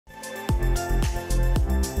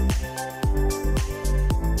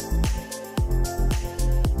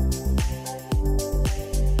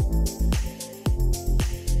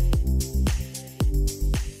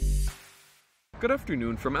Good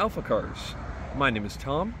afternoon from AlphaCars. My name is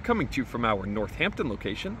Tom, coming to you from our Northampton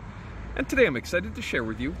location, and today I'm excited to share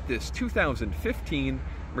with you this 2015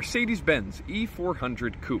 Mercedes-Benz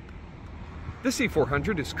E400 Coupe. This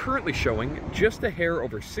E400 is currently showing just a hair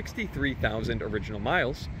over 63,000 original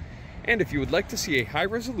miles, and if you would like to see a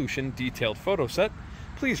high-resolution detailed photo set,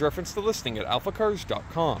 please reference the listing at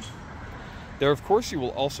alphacars.com. There, of course, you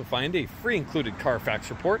will also find a free included Carfax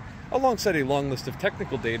report alongside a long list of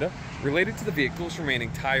technical data related to the vehicle's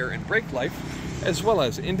remaining tire and brake life, as well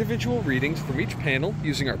as individual readings from each panel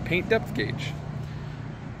using our paint depth gauge.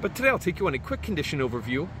 But today I'll take you on a quick condition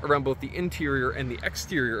overview around both the interior and the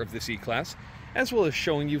exterior of this E-Class, as well as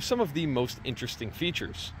showing you some of the most interesting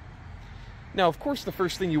features. Now, of course, the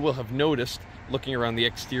first thing you will have noticed looking around the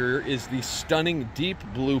exterior is the stunning deep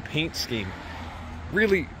blue paint scheme.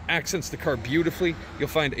 Really accents the car beautifully. You'll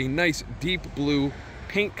find a nice deep blue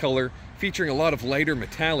paint color featuring a lot of lighter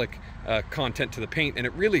metallic content to the paint, and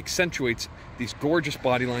it really accentuates these gorgeous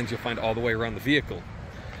body lines you'll find all the way around the vehicle.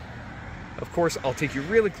 Of course, I'll take you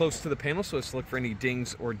really close to the panel so as to look for any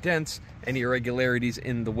dings or dents, any irregularities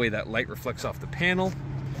in the way that light reflects off the panel.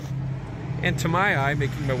 And to my eye,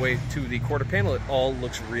 making my way to the quarter panel, it all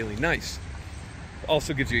looks really nice. It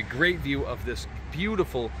also gives you a great view of this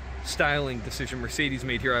beautiful styling decision Mercedes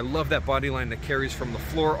made here. I love that body line that carries from the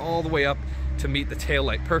floor all the way up to meet the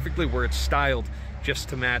taillight perfectly, where it's styled just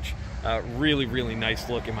to match. Really nice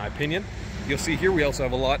look in my opinion. You'll see here we also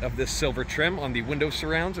have a lot of this silver trim on the window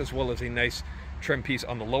surrounds, as well as a nice trim piece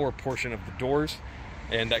on the lower portion of the doors,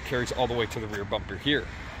 and that carries all the way to the rear bumper here.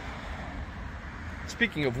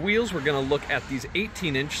 Speaking of wheels, we're going to look at these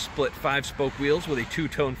 18-inch split 5-spoke wheels with a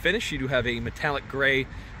two-tone finish. You do have a metallic gray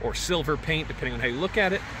or silver paint, depending on how you look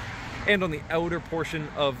at it. And on the outer portion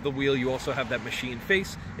of the wheel, you also have that machine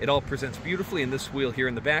face. It all presents beautifully, and this wheel here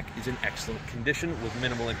in the back is in excellent condition with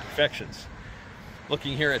minimal imperfections.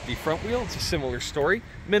 Looking here at the front wheel, it's a similar story.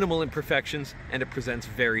 Minimal imperfections, and it presents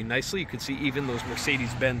very nicely. You can see even those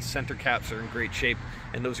Mercedes-Benz center caps are in great shape,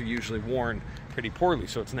 and those are usually worn pretty poorly,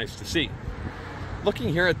 so it's nice to see. Looking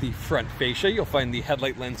here at the front fascia, you'll find the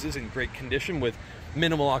headlight lenses in great condition with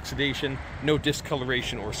minimal oxidation, no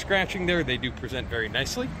discoloration or scratching there. They do present very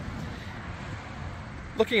nicely.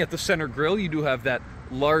 Looking at the center grille, you do have that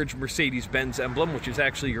large Mercedes-Benz emblem, which is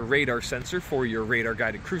actually your radar sensor for your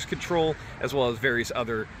radar-guided cruise control, as well as various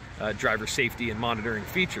other driver safety and monitoring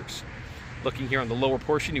features. Looking here on the lower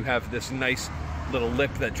portion, you have this nice little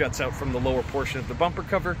lip that juts out from the lower portion of the bumper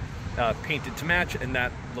cover, painted to match, and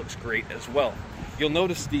that looks great as well. You'll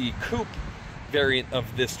notice the coupe variant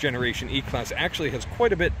of this generation E-Class actually has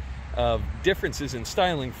quite a bit of differences in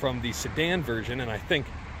styling from the sedan version, and I think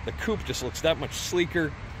the coupe just looks that much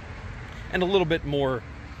sleeker and a little bit more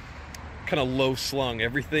kind of low slung.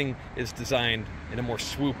 Everything is designed in a more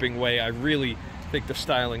swooping way. I really think the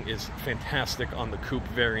styling is fantastic on the coupe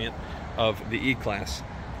variant of the E-Class.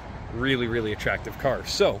 Really attractive car.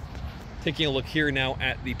 So, taking a look here now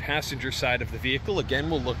at the passenger side of the vehicle, again,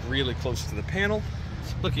 we'll look really close to the panel,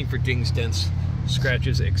 looking for dings, dents,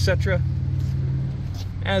 scratches, etc.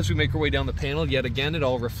 As we make our way down the panel, yet again, it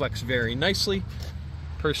all reflects very nicely.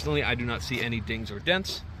 Personally, I do not see any dings or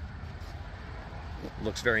dents.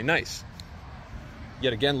 Looks very nice.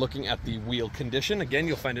 Yet again, looking at the wheel condition, again,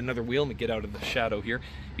 you'll find another wheel. Let me get out of the shadow here.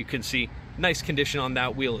 You can see nice condition on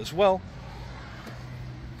that wheel as well.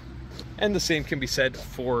 And the same can be said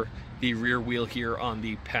for the rear wheel here on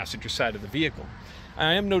the passenger side of the vehicle.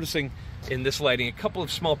 I am noticing in this lighting a couple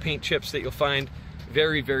of small paint chips that you'll find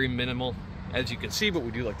very minimal, as you can see, but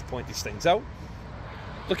we do like to point these things out.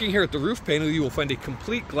 Looking here at the roof panel, you will find a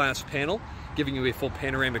complete glass panel, giving you a full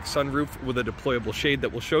panoramic sunroof with a deployable shade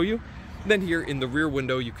that we'll show you. And then here in the rear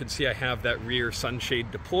window, you can see I have that rear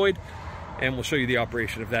sunshade deployed, and we'll show you the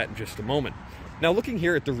operation of that in just a moment. Now, looking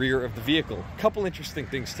here at the rear of the vehicle, a couple interesting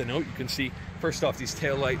things to note. You can see, first off, these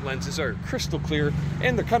taillight lenses are crystal clear,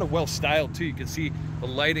 and they're kind of well styled too. You can see the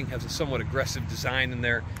lighting has a somewhat aggressive design in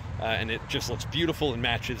there, and it just looks beautiful and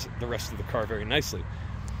matches the rest of the car very nicely.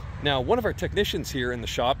 Now, one of our technicians here in the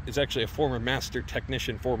shop is actually a former master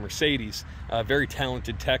technician for Mercedes, a very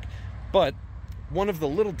talented tech, but one of the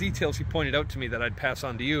little details he pointed out to me that I'd pass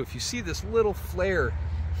on to you, if you see this little flare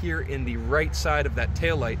here in the right side of that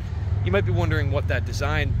taillight, you might be wondering what that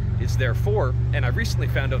design is there for, and I recently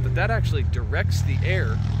found out that that actually directs the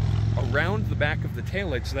air around the back of the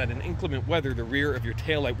taillight so that in inclement weather, the rear of your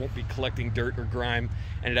taillight won't be collecting dirt or grime,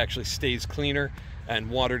 and it actually stays cleaner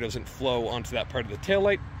and water doesn't flow onto that part of the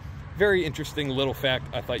taillight. Very interesting little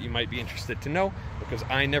fact I thought you might be interested to know, because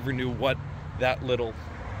I never knew what that little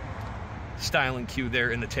styling cue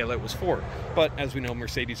there in the taillight was for. But as we know,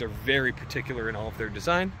 Mercedes are very particular in all of their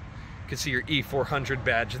design, You can see your E400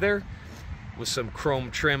 badge there with some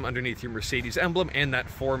chrome trim underneath your Mercedes emblem and that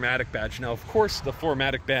 4MATIC badge. Now, of course, the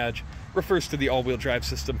 4MATIC badge refers to the all-wheel drive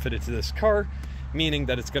system fitted to this car, meaning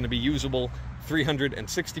that it's going to be usable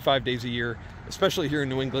 365 days a year, especially here in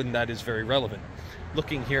New England. That is very relevant.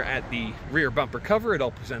 Looking here at the rear bumper cover, it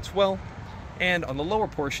all presents well. And on the lower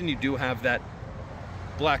portion, you do have that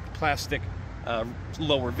black plastic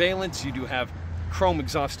lower valence. You do have chrome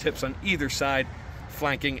exhaust tips on either side,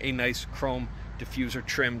 flanking a nice chrome diffuser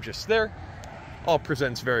trim just there. All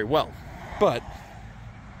presents very well. But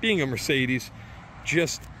being a Mercedes,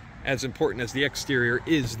 just as important as the exterior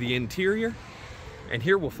is the interior. And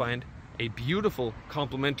here we'll find a beautiful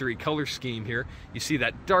complementary color scheme here. You see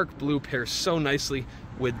that dark blue pairs so nicely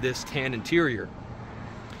with this tan interior.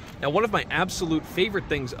 Now, one of my absolute favorite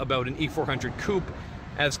things about an E400 Coupe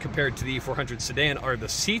as compared to the E400 sedan are the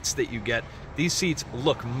seats that you get. These seats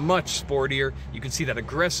look much sportier. You can see that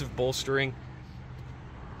aggressive bolstering,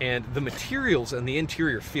 and the materials and the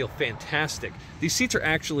interior feel fantastic. These seats are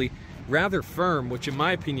actually rather firm, which in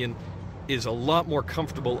my opinion is a lot more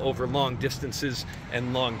comfortable over long distances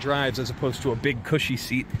and long drives as opposed to a big cushy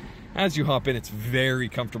seat. As you hop in, it's very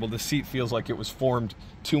comfortable. The seat feels like it was formed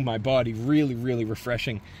to my body. Really, really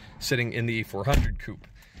refreshing sitting in the E400 Coupe.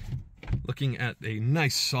 Looking at a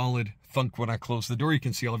nice solid thunk when I close the door, you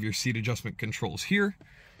can see all of your seat adjustment controls here.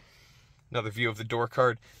 Another view of the door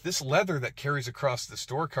card. This leather that carries across this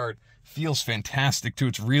door card feels fantastic too.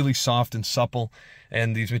 It's really soft and supple,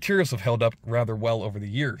 and these materials have held up rather well over the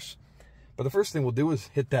years. But the first thing we'll do is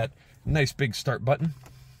hit that nice big start button.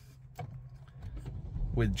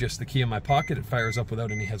 With just the key in my pocket, it fires up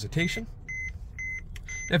without any hesitation.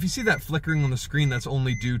 Now, if you see that flickering on the screen, that's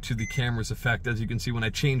only due to the camera's effect. As you can see, when I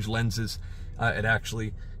change lenses, it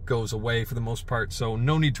actually goes away for the most part. So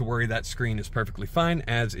no need to worry, that screen is perfectly fine,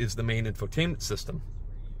 as is the main infotainment system.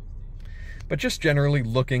 But just generally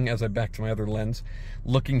looking, as I back to my other lens,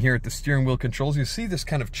 looking here at the steering wheel controls, you see this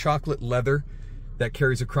kind of chocolate leather that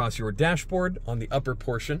carries across your dashboard on the upper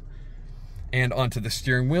portion and onto the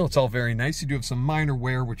steering wheel. It's all very nice. You do have some minor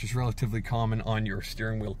wear, which is relatively common on your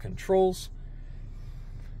steering wheel controls.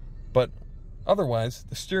 But otherwise,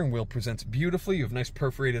 the steering wheel presents beautifully. You have nice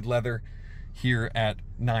perforated leather here at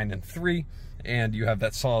 9 and 3, and you have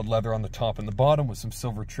that solid leather on the top and the bottom with some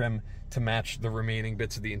silver trim to match the remaining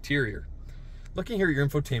bits of the interior. Looking here at your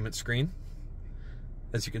infotainment screen,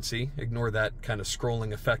 as you can see, ignore that kind of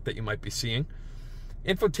scrolling effect that you might be seeing.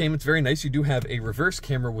 Infotainment's very nice. You do have a reverse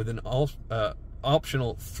camera with an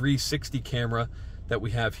optional 360 camera that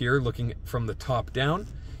we have here, looking from the top down.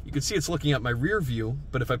 You can see it's looking at my rear view,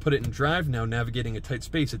 but if I put it in drive now, navigating a tight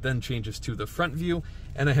space, it then changes to the front view,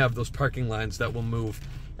 and I have those parking lines that will move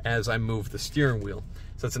as I move the steering wheel.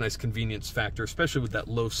 So that's a nice convenience factor, especially with that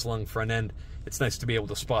low slung front end. It's nice to be able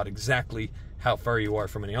to spot exactly how far you are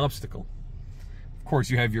from any obstacle. Of course,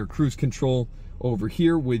 you have your cruise control over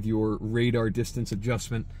here with your radar distance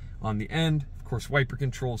adjustment on the end. Of course, wiper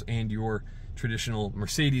controls and your traditional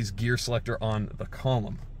Mercedes gear selector on the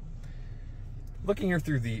column. Looking here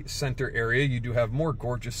through the center area, you do have more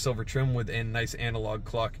gorgeous silver trim with a nice analog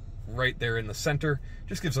clock right there in the center.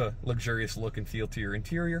 Just gives a luxurious look and feel to your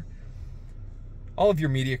interior. All of your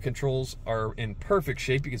media controls are in perfect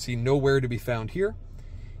shape. You can see nowhere to be found here.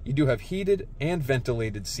 You do have heated and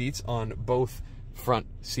ventilated seats on both front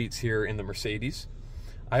seats here in the Mercedes.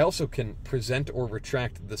 I also can present or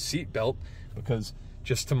retract the seat belt, because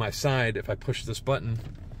just to my side, if I push this button,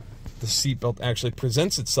 the seat belt actually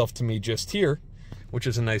presents itself to me just here, which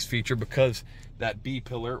is a nice feature because that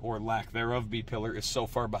B-pillar, or lack thereof B-pillar, is so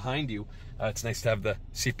far behind you. It's nice to have the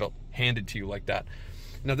seatbelt handed to you like that.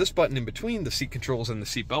 Now, this button in between the seat controls and the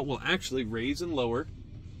seatbelt will actually raise and lower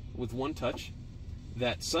with one touch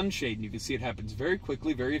that sunshade, and you can see it happens very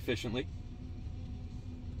quickly, very efficiently,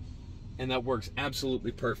 and that works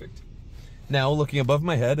absolutely perfect. Now, looking above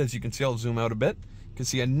my head, as you can see, I'll zoom out a bit, you can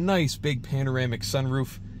see a nice big panoramic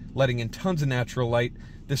sunroof letting in tons of natural light.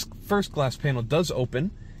 This first glass panel does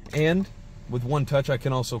open, and with one touch I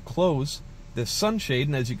can also close this sunshade,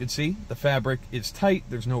 and as you can see, the fabric is tight,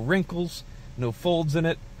 there's no wrinkles, no folds in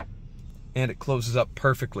it, and it closes up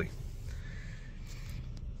perfectly.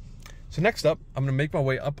 So next up, I'm going to make my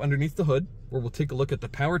way up underneath the hood, where we'll take a look at the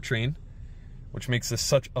powertrain, which makes this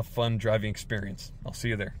such a fun driving experience. I'll see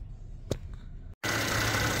you there.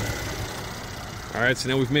 Alright, so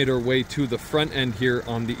now we've made our way to the front end here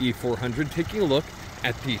on the E400, taking a look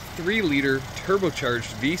at the 3-liter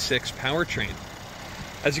turbocharged V6 powertrain.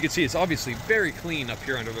 As you can see, it's obviously very clean up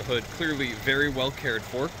here under the hood, clearly very well cared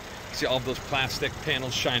for. You see all of those plastic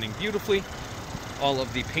panels shining beautifully. All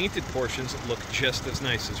of the painted portions look just as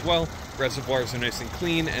nice as well. Reservoirs are nice and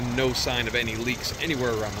clean and no sign of any leaks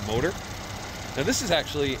anywhere around the motor. Now this is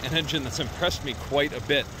actually an engine that's impressed me quite a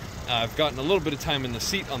bit. I've gotten a little bit of time in the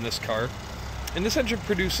seat on this car, and this engine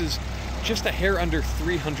produces just a hair under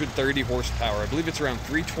 330 horsepower. I believe it's around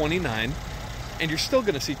 329, and you're still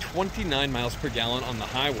going to see 29 miles per gallon on the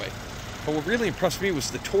highway. But what really impressed me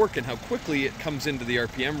was the torque and how quickly it comes into the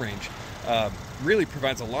RPM range. Really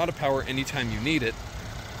provides a lot of power anytime you need it,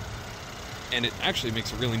 and it actually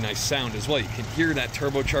makes a really nice sound as well. You can hear that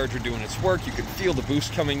turbocharger doing its work. You can feel the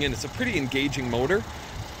boost coming in. It's a pretty engaging motor,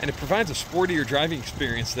 and it provides a sportier driving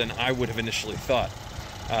experience than I would have initially thought.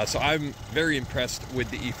 So I'm very impressed with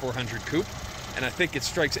the E400 Coupe, and I think it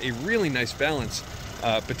strikes a really nice balance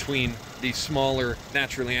between the smaller,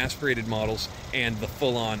 naturally aspirated models and the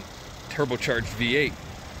full-on turbocharged V8,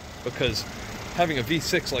 because having a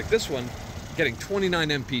V6 like this one, getting 29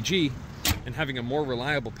 mpg and having a more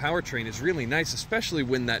reliable powertrain is really nice, especially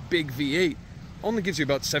when that big V8 only gives you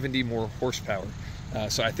about 70 more horsepower.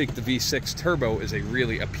 So I think the V6 turbo is a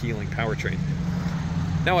really appealing powertrain.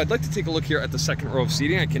 Now I'd like to take a look here at the second row of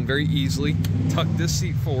seating. I can very easily tuck this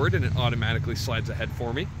seat forward and it automatically slides ahead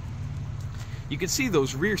for me. You can see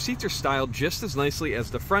those rear seats are styled just as nicely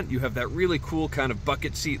as the front. You have that really cool kind of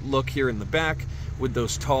bucket seat look here in the back with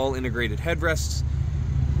those tall integrated headrests.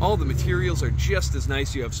 All the materials are just as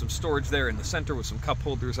nice. You have some storage there in the center with some cup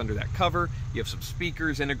holders under that cover. You have some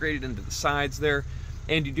speakers integrated into the sides there.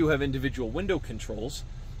 And you do have individual window controls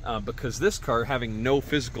because this car, having no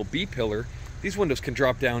physical B-pillar, these windows can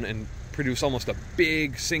drop down and produce almost a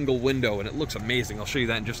big single window, and it looks amazing. I'll show you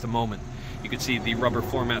that in just a moment. You can see the rubber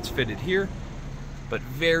floor mats fitted here, but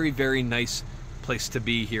very, very nice place to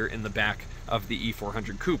be here in the back of the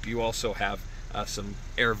E400 Coupe. You also have some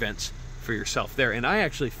air vents for yourself there, and I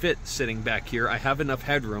actually fit sitting back here. I have enough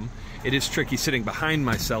headroom. It is tricky sitting behind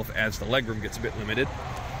myself as the legroom gets a bit limited.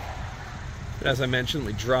 But as I mentioned,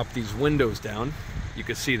 we drop these windows down. You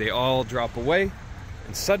can see they all drop away,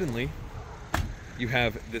 and suddenly you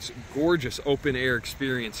have this gorgeous open air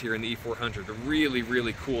experience here in the E400. Really,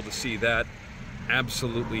 really cool to see that.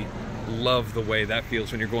 Absolutely love the way that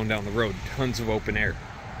feels when you're going down the road. Tons of open air.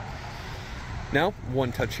 Now,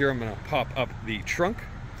 one touch here, I'm going to pop up the trunk.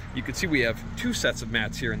 You can see we have two sets of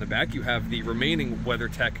mats here in the back. You have the remaining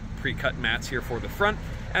WeatherTech pre-cut mats here for the front,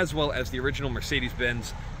 as well as the original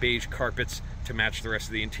Mercedes-Benz beige carpets to match the rest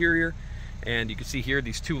of the interior. And you can see here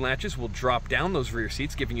these two latches will drop down those rear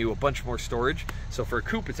seats, giving you a bunch more storage. So for a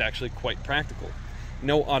coupe, it's actually quite practical.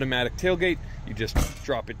 No automatic tailgate, you just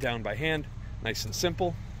drop it down by hand, nice and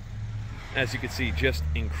simple. As you can see, just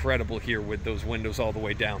incredible here with those windows all the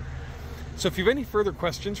way down. So if you have any further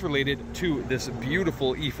questions related to this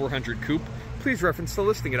beautiful E400 Coupe, please reference the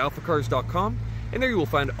listing at alphacars.com, and there you will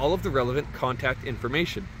find all of the relevant contact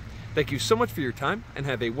information. Thank you so much for your time, and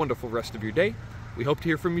have a wonderful rest of your day. We hope to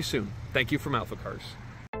hear from you soon. Thank you from AlphaCars.